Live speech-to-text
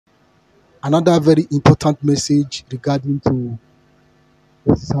Another very important message regarding to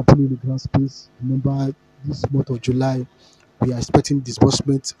what is happening in the ground space. Remember, this month of July, we are expecting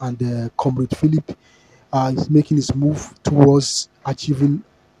disbursement, and Comrade Philip is making his move towards achieving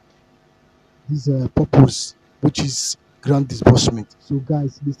his purpose, which is grand disbursement. So,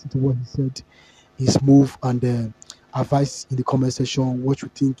 guys, listen to what he said, his move, and advice in the comment section what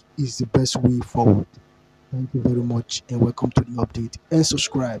you think is the best way forward. Thank you very much, and welcome to the update, and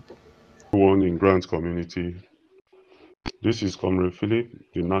subscribe. Everyone in Grant community. This is Comrade Philip,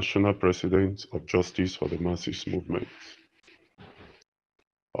 the National President of Justice for the Masses Movement.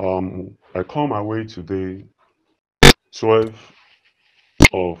 I come my way today, 12th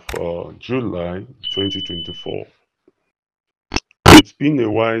of July 2024. It's been a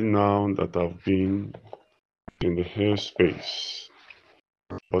while now that I've been in the airspace,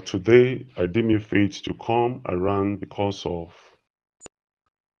 but today I deem it fit to come around because of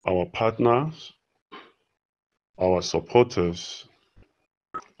our partners, our supporters,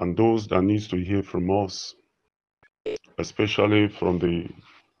 and those that needs to hear from us, especially from the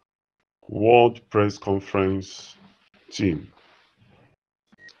World Press Conference team.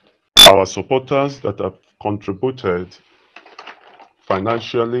 Our supporters that have contributed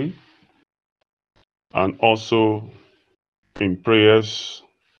financially and also in prayers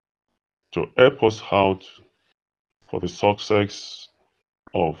to help us out for the success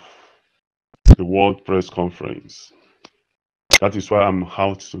of the World Press Conference. That is why I'm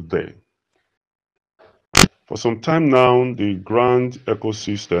out today. For some time now, the grand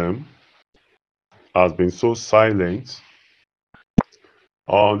ecosystem has been so silent.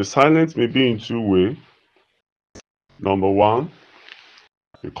 The silence may be in two ways. Number one,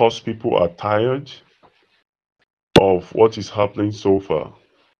 because people are tired of what is happening so far.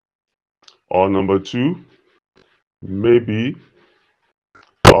 Or number two, maybe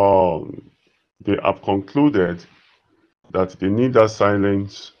they have concluded that they need that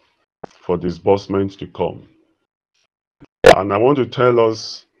silence for disbursement to come. And I want to tell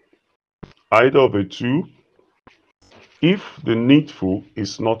us either of the two, if the needful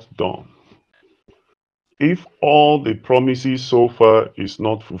is not done, if all the promises so far is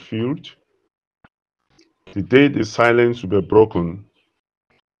not fulfilled, the day the silence will be broken,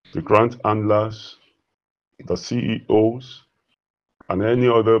 the grant handlers, the CEOs, and any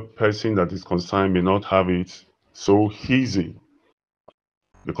other person that is concerned may not have it so easy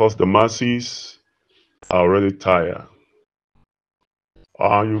because the masses are already tired.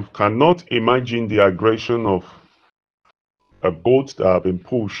 You cannot imagine the aggression of a boat that have been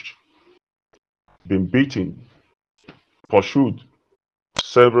pushed, been beaten, pursued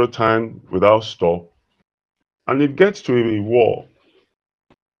several times without stop, and it gets to a war,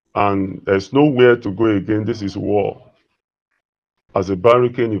 and there's nowhere to go again. This is war. As a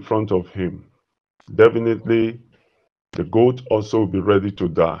barricade in front of him, definitely the goat also will be ready to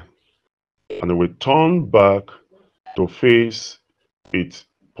die, and it will turn back to face its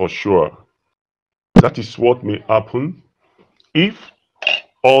pursuer. That is what may happen if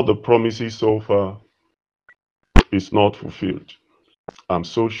all the promises so far is not fulfilled. I'm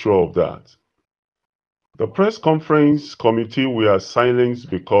so sure of that. The press conference committee, we are silenced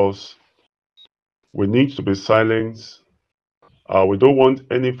because we need to be silenced. We don't want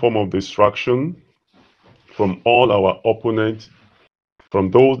any form of distraction from all our opponents, from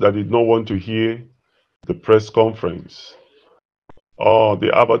those that did not want to hear the press conference.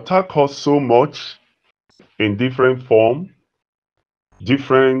 They have attacked us so much in different form,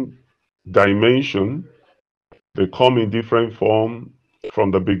 different dimension. They come in different form.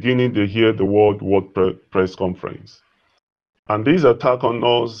 From the beginning, they hear the word press conference. And this attack on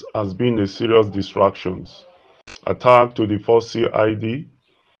us has been a serious distraction. Attack to the first CID,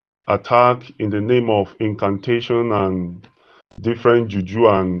 attack in the name of incantation and different juju,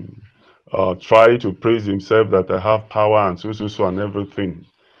 and try to praise himself that I have power and so and everything,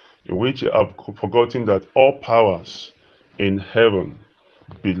 in which I have forgotten that all powers in heaven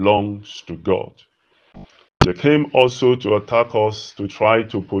belongs to God. They came also to attack us, to try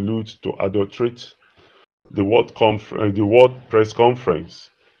to pollute, to adulterate the World Press Conference.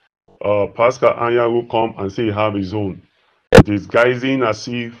 Pascal Anya will come and say he have his own, disguising as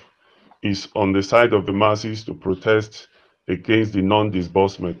if he's on the side of the masses to protest against the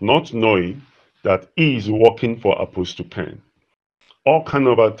non-disbursement, not knowing that he is working for Apostle Ken. All kind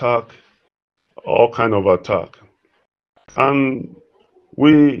of attack, all kind of attack. And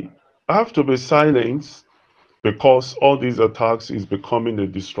we have to be silent because all these attacks is becoming a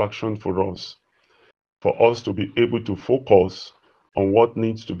distraction for us to be able to focus on what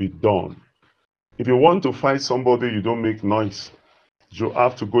needs to be done. If you want to fight somebody, you don't make noise. You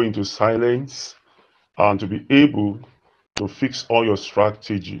have to go into silence and to be able to fix all your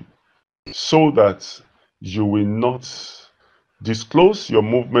strategy so that you will not disclose your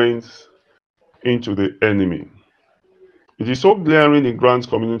movements into the enemy. It is so glaring in Grant's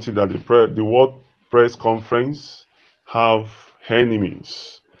community that the World Press Conference have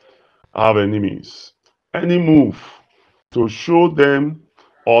enemies, have enemies. Any move to show them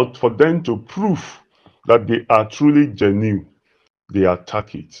or for them to prove that they are truly genuine, they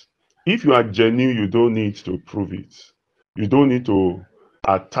attack it. If you are genuine, you don't need to prove it. You don't need to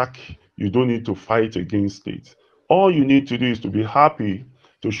attack. You don't need to fight against it. All you need to do is to be happy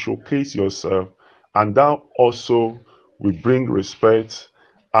to showcase yourself, and that also will bring respect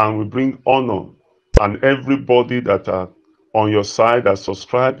and will bring honor. And everybody that are on your side that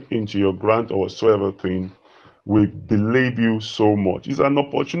subscribe into your grant or whatsoever thing will believe you so much. It's an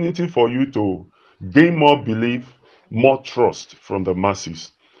opportunity for you to gain more belief, more trust from the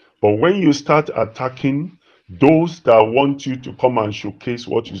masses. But when you start attacking those that want you to come and showcase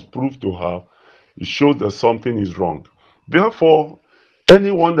what you proved to have, it shows that something is wrong. Therefore,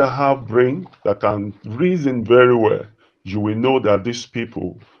 anyone that have brain that can reason very well, you will know that these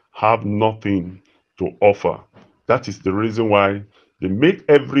people have nothing to offer. That is the reason why they make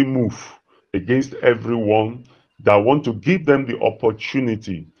every move against everyone that want to give them the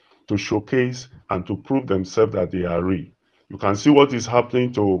opportunity to showcase and to prove themselves that they are real. You can see what is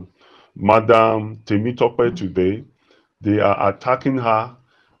happening to Madam Temitope today. They are attacking her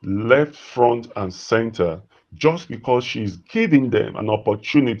left, front, and center just because she's giving them an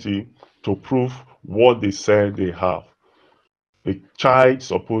opportunity to prove what they said they have. A child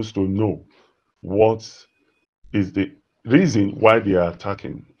supposed to know what is the reason why they are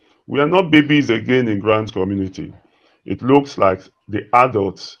attacking. We are not babies again in Grant community. It looks like the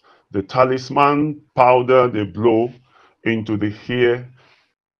adults, the talisman powder they blow into the hair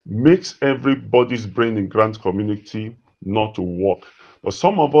makes everybody's brain in Grant community not to work. But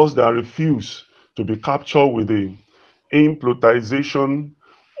some of us that refuse to be captured with the imploitization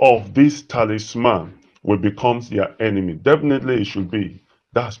of this talisman will become their enemy. Definitely it should be.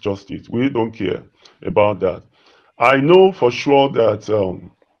 That's just it. We don't care about that. I know for sure that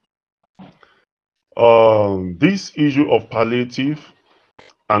this issue of palliative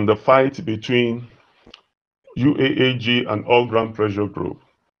and the fight between UAAG and All Ground Pressure Group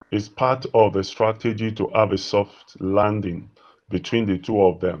is part of a strategy to have a soft landing between the two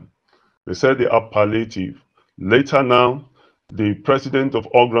of them. They said they are palliative. Later now, the president of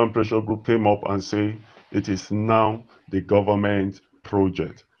All Ground Pressure Group came up and said it is now the government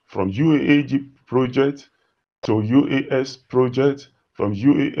project. From UAAG project to UAS project, from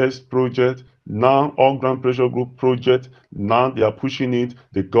UAS project, now All Ground Pressure Group project, now they are pushing it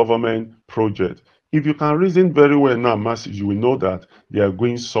the government project. If you can reason very well now, masses, you will know that they are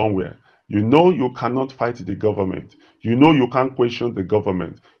going somewhere. You know you cannot fight the government. You know you can't question the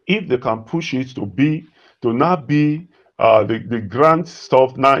government. If they can push it to not be the grant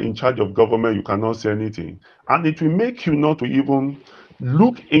stuff now in charge of government, you cannot say anything. And it will make you not to even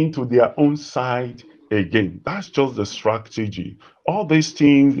look into their own side again. That's just the strategy. All these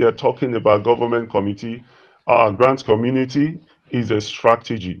things they're talking about, government committee, grant community, is a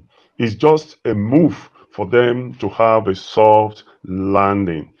strategy. It's just a move for them to have a soft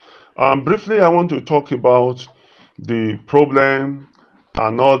landing. Briefly, I want to talk about the problem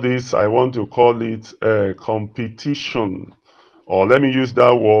and all this. I want to call it competition, or let me use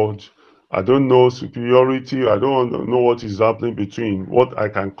that word. I don't know superiority. I don't know what is happening between what I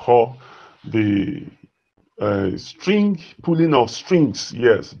can call the string pulling of strings,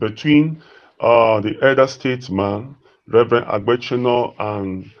 yes, between the elder statesman, Reverend Agbechino,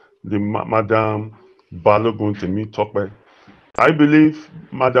 and the Madam Balogun Temitope. I believe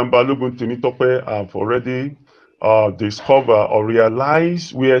Madam Balogun Temitope have already discovered or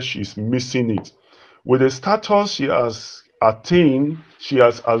realized where she's missing it. With the status she has attained, she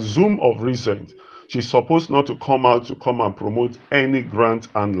has assumed of recent, she's supposed not to come out to come and promote any grant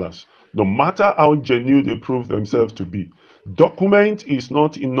handlers, no matter how genuine they prove themselves to be. Document is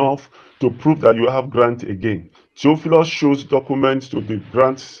not enough to prove that you have grant again. Theophilus shows documents to the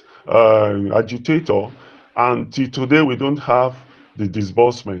grant agitator, and till today we don't have the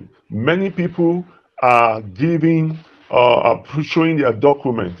disbursement. Many people are giving are showing their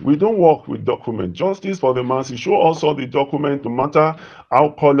document. We don't work with document. Justice for the masses. Show also the document, no matter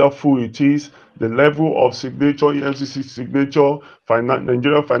how colorful it is, the level of signature, EFCC signature,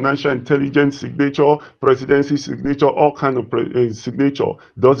 Nigeria Financial Intelligence signature, presidency signature, all kind of signature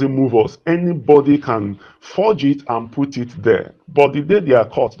doesn't move us. Anybody can forge it and put it there. but the day they are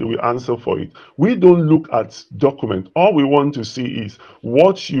caught, they will answer for it. We don't look at document. All we want to see is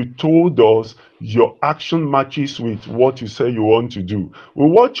what you told us, your action matches with what you say you want to do. We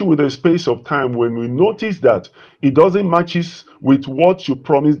watch you with a space of time. When we notice that it doesn't matches with what you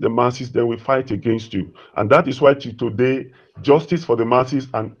promised the masses, then we fight against you. And that is why today, justice for the masses,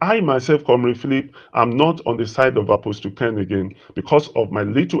 and I myself, Comrade Philip, am not on the side of Apostle Ken again because of my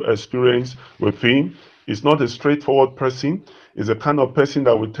little experience with him. He's not a straightforward person. He's a kind of person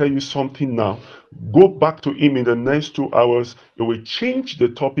that will tell you something now. Go back to him in the next 2 hours. He will change the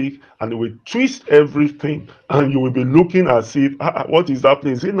topic and he will twist everything. And you will be looking as if, what is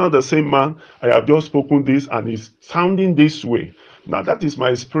happening? Is it not the same man? I have just spoken this and he's sounding this way. Now, that is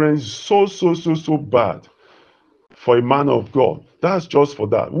my experience. So bad for a man of God. That's just for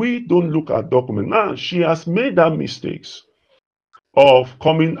that. We don't look at document. Now, she has made that mistakes of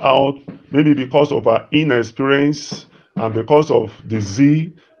coming out, maybe because of her inexperience and because of the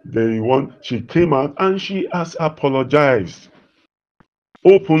Z, the one she came out and she has apologized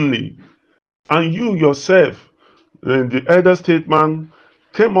openly. And you yourself, the elder statesman,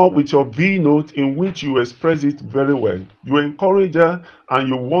 came up with your B note in which you expressed it very well. You encouraged her and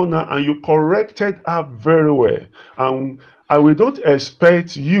you warned her and you corrected her very well. And we don't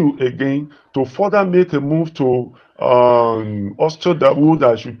expect you again to further make a move to Oscar Dawood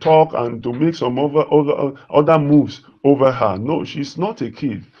that should talk and to make some other moves over her. No, she's not a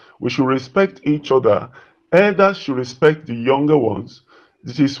kid. We should respect each other. Elders should respect the younger ones.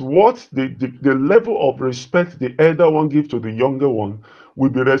 This is what the level of respect the elder one gives to the younger one will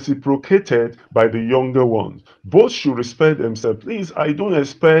be reciprocated by the younger ones. Both should respect themselves. Please, I don't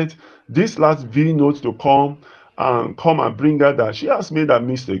expect this last V note to come and bring her that she has made a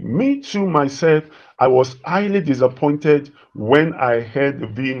mistake. Me too, myself, I was highly disappointed when I heard the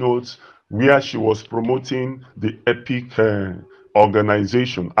V notes where she was promoting the epic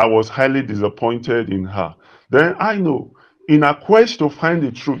organization. I was highly disappointed in her. Then I know, in a quest to find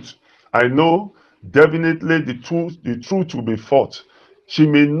the truth, I know definitely the truth will be fought. She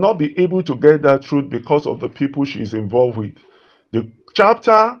may not be able to get that truth because of the people she is involved with. The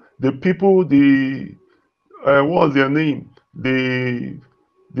chapter, the people, what was their name? The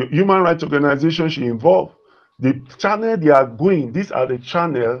human rights organization she involved, the channel they are going, these are the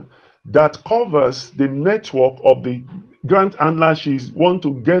channel that covers the network of the grant handler she want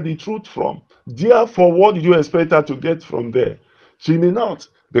to get the truth from. Therefore, what do you expect her to get from there? She may not,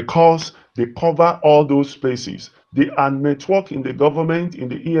 because they cover all those places. They are network in the government, in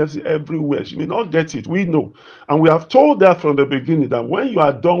the EFC, everywhere. She may not get it. We know. And we have told her from the beginning that when you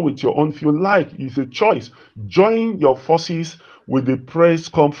are done with your own, if you like, it's a choice. Join your forces with the press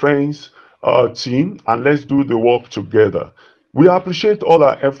conference team and let's do the work together. We appreciate all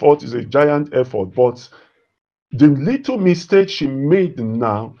her effort. It's a giant effort. But the little mistake she made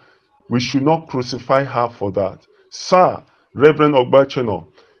now, we should not crucify her for that. Sir, Reverend Ogbacheno,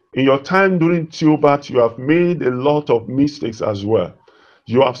 in your time during Theobarth, you have made a lot of mistakes as well.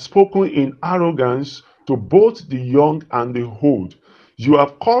 You have spoken in arrogance to both the young and the old. You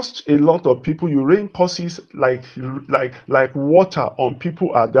have caused a lot of people. You rain curses like water on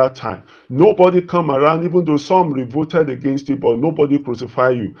people at that time. Nobody come around, even though some revolted against it, but nobody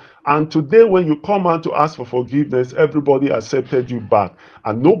crucified you. And today, when you come out to ask for forgiveness, everybody accepted you back,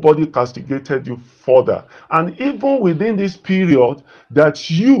 and nobody castigated you further. And even within this period,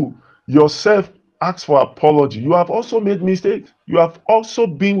 that you yourself ask for apology, you have also made mistakes. You have also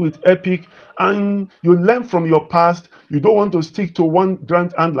been with Epic and you learn from your past. You don't want to stick to one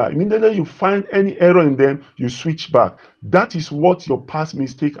grant handler. Immediately you find any error in them, you switch back. That is what your past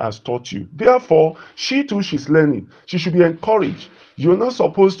mistake has taught you. Therefore, she too, she's learning. She should be encouraged. You're not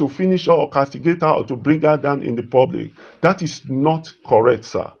supposed to finish her or castigate her or to bring her down in the public. That is not correct,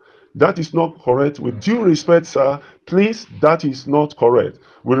 sir. That is not correct. With due respect, sir, please, that is not correct.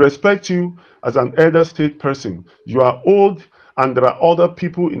 We respect you as an elder state person. You are old, and there are other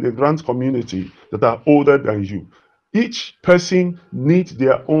people in the grant community that are older than you. Each person needs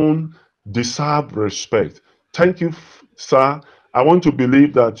their own deserved respect. Thank you, sir. I want to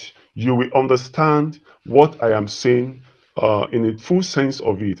believe that you will understand what I am saying in a full sense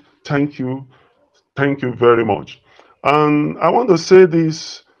of it. Thank you. Thank you very much. And I want to say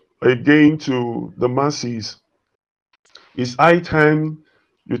this again to the masses. It's high time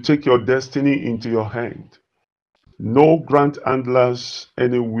you take your destiny into your hand. No grant handlers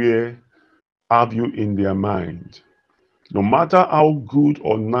anywhere have you in their mind. No matter how good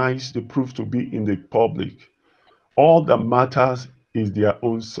or nice they prove to be in the public, all that matters is their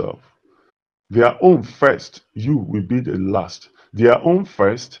own self. Their own first, you will be the last. Their own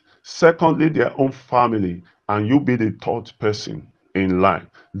first, secondly, their own family, and you be the third person in line.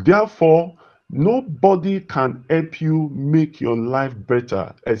 Therefore, nobody can help you make your life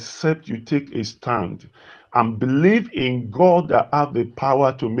better except you take a stand and believe in God that have the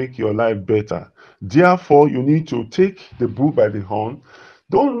power to make your life better. Therefore, you need to take the bull by the horn.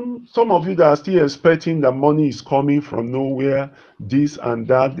 Don't, some of you that are still expecting that money is coming from nowhere, this and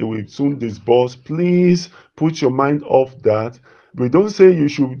that, they will soon disburse. Please put your mind off that. We don't say you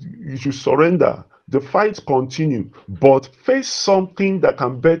should surrender. The fight continue, but face something that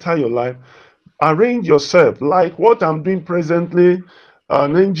can better your life. Arrange yourself like what I'm doing presently.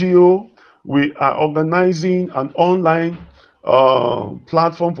 An NGO, we are organizing an online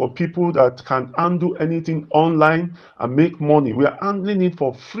platform for people that can handle anything online and make money. We are handling it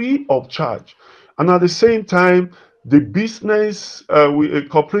for free of charge. And at the same time, the business a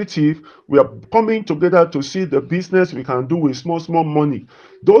cooperative, we are coming together to see the business we can do with small money.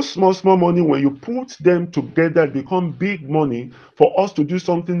 Those small money, when you put them together, become big money for us to do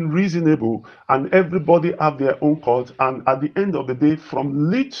something reasonable, and everybody have their own cause. And at the end of the day, from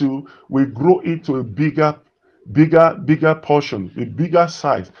little we grow it to a bigger portion, a bigger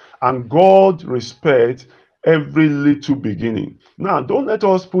size. And God respects every little beginning. Now, don't let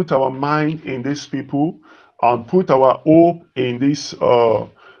us put our mind in these people and put our hope in this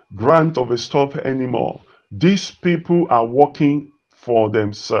grant of a stuff anymore. These people are working for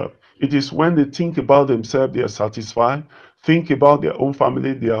themselves. It is when they think about themselves, they are satisfied. Think about their own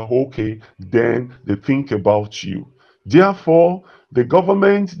family, they are okay. Then they think about you. Therefore, the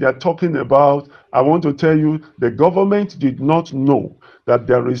government they are talking about, I want to tell you, the government did not know that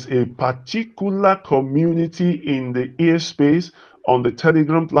there is a particular community in the airspace, on the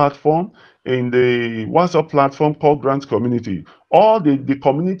Telegram platform, in the WhatsApp platform called Grant Community. All the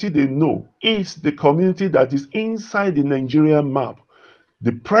community they know is the community that is inside the Nigerian map.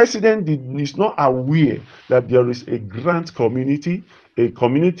 The president is not aware that there is a grant community, a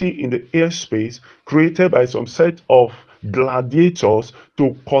community in the airspace created by some set of gladiators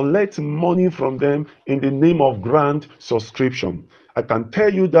to collect money from them in the name of grant subscription. I can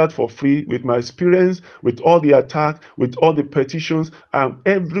tell you that for free with my experience, with all the attacks, with all the petitions, and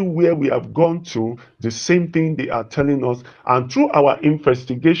everywhere we have gone to, the same thing they are telling us. And through our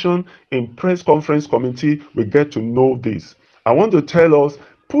investigation in press conference committee, we get to know this. I want to tell us,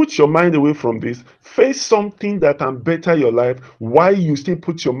 put your mind away from this. Face something that can better your life while you still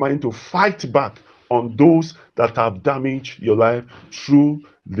put your mind to fight back on those that have damaged your life through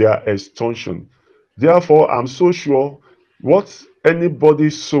their extortion. Therefore, I'm so sure what anybody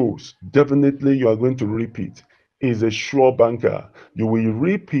sows, definitely you are going to reap it. Is a sure banker. You will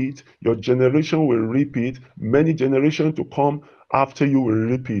repeat, your generation will repeat, many generations to come after you will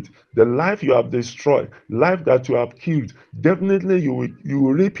repeat. The life you have destroyed, life that you have killed, definitely you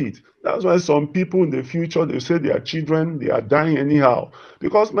will repeat. That's why some people in the future they say their children they are dying anyhow.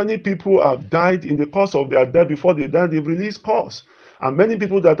 Because many people have died in the course of their death. Before they die, they've released cause. And many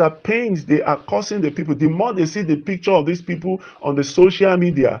people that are pained, they are causing the people. The more they see the picture of these people on the social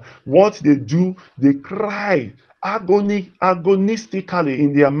media, what they do, they cry agonistically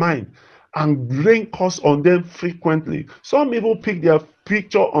in their mind and rain curse on them frequently. Some people pick their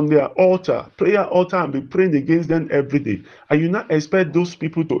picture on their altar, prayer altar, and be praying against them every day. And you not expect those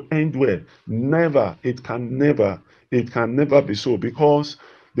people to end well. Never. It can never be so, because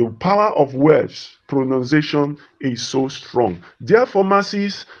the power of words, pronunciation is so strong. Therefore,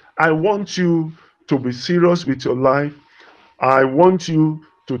 masses, I want you to be serious with your life. I want you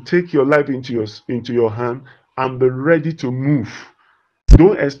to take your life into your hand and be ready to move.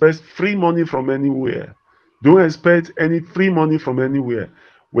 Don't expect free money from anywhere. Don't expect any free money from anywhere.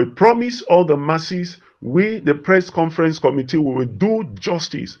 We promise all the masses, we, the press conference committee, we will do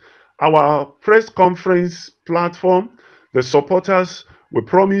justice. Our press conference platform, the supporters, we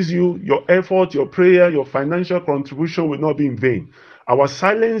promise you your effort, your prayer, your financial contribution will not be in vain. Our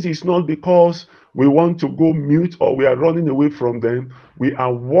silence is not because we want to go mute or we are running away from them. We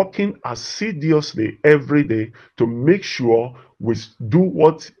are working assiduously every day to make sure we do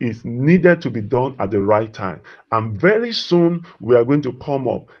what is needed to be done at the right time. And very soon we are going to come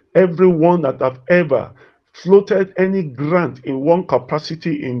up. Everyone that have ever floated any grant in one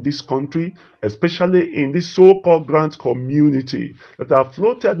capacity in this country, especially in this so-called grant community, that have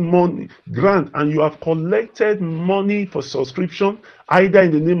floated money, grant, and you have collected money for subscription, either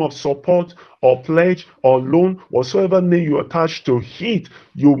in the name of support or pledge or loan, whatsoever name you attach to it,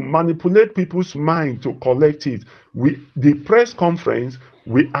 you manipulate people's mind to collect it. The press conference,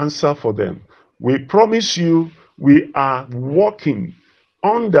 we answer for them. We promise you, we are working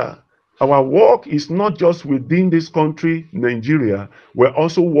under Our work is not just within this country, Nigeria, we're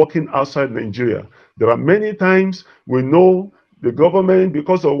also working outside Nigeria. There are many times we know the government,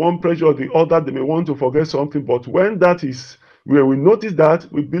 because of one pressure or the other, they may want to forget something, but when that is where we notice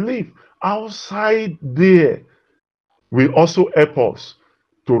that, we believe outside there will also help us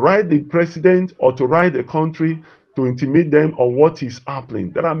to write the president or to write the country to intimate them on what is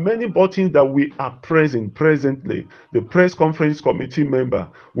happening. There are many buttons that we are pressing presently. The press conference committee member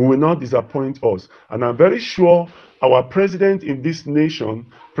will not disappoint us. And I'm very sure our president in this nation,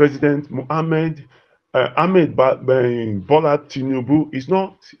 President Bola Tinubu, is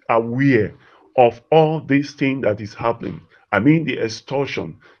not aware of all these things that is happening. I mean, the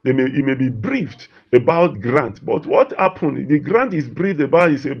extortion. He may be briefed about grant, but what happened? The grant is briefed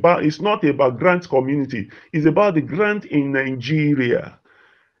about it's not about grant community. It's about the grant in Nigeria.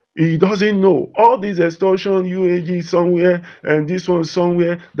 He doesn't know all this extortion, UAG somewhere, and this one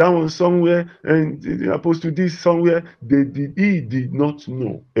somewhere, that one somewhere, and opposed to this somewhere. He did not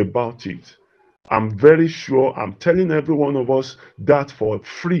know about it. I'm very sure, I'm telling every one of us that for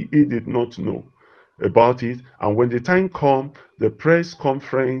free, he did not know about it. And when the time comes, the press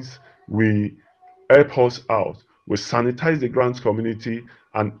conference will help us out. We sanitize the grants community,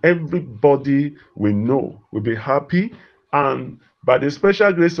 and everybody we know will be happy. And by the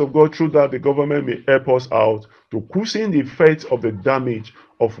special grace of God, through that, the government may help us out to cushion the effects of the damage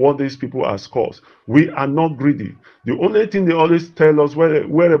of what these people has caused. We are not greedy. The only thing they always tell us,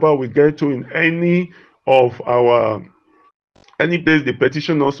 wherever we get to in any of our any place they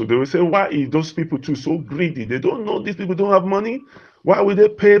petition us to, they will say, why is those people too so greedy? They don't know these people don't have money. Why will they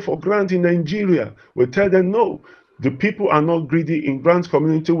pay for grant in Nigeria? We tell them no. The people are not greedy. In grant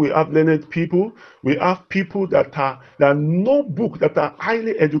community, we have learned people. We have people that no book, that are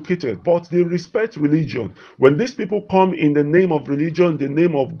highly educated, but they respect religion. When these people come in the name of religion, the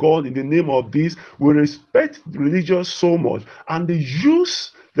name of God, in the name of this, we respect religion so much, and they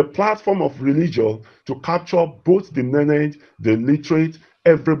use the platform of religion to capture both the learned, the literate,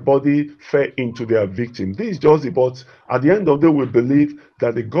 everybody fell into their victim. This is just it, but at the end of the day, we believe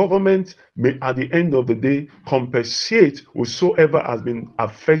that the government may, at the end of the day, compensate whosoever has been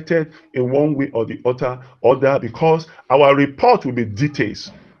affected in one way or the other, because our report will be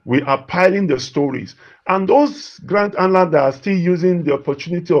details. We are piling the stories. And those grant handlers that are still using the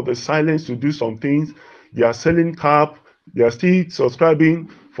opportunity of the silence to do some things, they are selling cap, they are still subscribing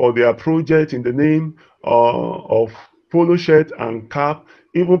for their project in the name of polo shirt and cap.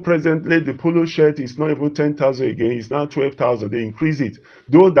 Even presently, the polo shirt is not even 10,000 again. It's now 12,000. They increase it.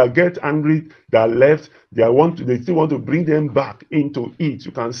 Those that get angry, that left, they still want to bring them back into it.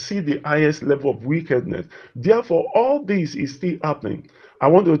 You can see the highest level of wickedness. Therefore, all this is still happening. I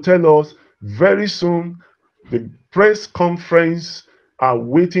want to tell us very soon, the press conference are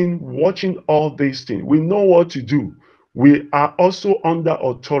waiting, watching all these things. We know what to do. We are also under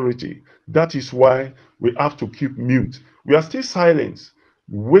authority. That is why we have to keep mute. We are still silent,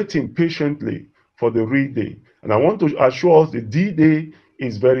 waiting patiently for the real day. And I want to assure us the D-Day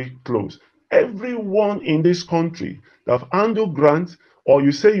is very close. Everyone in this country that have handled grants, or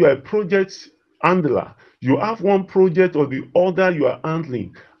you say you are a project handler, you have one project or the other you are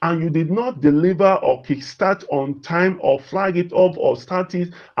handling, and you did not deliver or kickstart on time or flag it up or start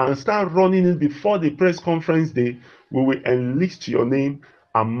it and start running it before the press conference day, we will enlist your name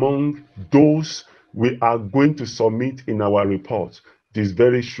among those we are going to submit in our report. It is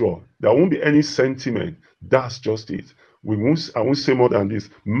very sure. There won't be any sentiment. That's just it. I won't say more than this.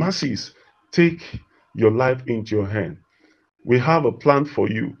 Masses, take your life into your hand. We have a plan for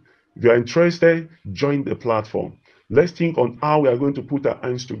you. If you are interested, join the platform. Let's think on how we are going to put our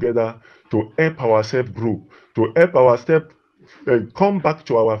hands together to help ourselves grow, to help ourselves come back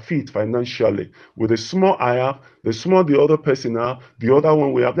to our feet financially. With the small I have, the small the other person have, the other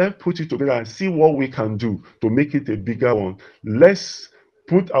one we have, let's put it together and see what we can do to make it a bigger one. Let's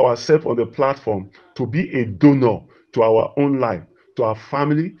put ourselves on the platform to be a donor to our own life, to our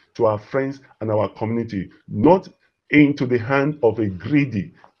family, to our friends, and our community, not into the hand of a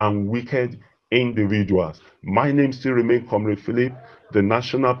greedy and wicked individuals. My name still remains Comrade Philip, the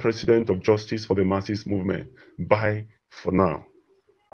National President of Justice for the Masses Movement. Bye for now.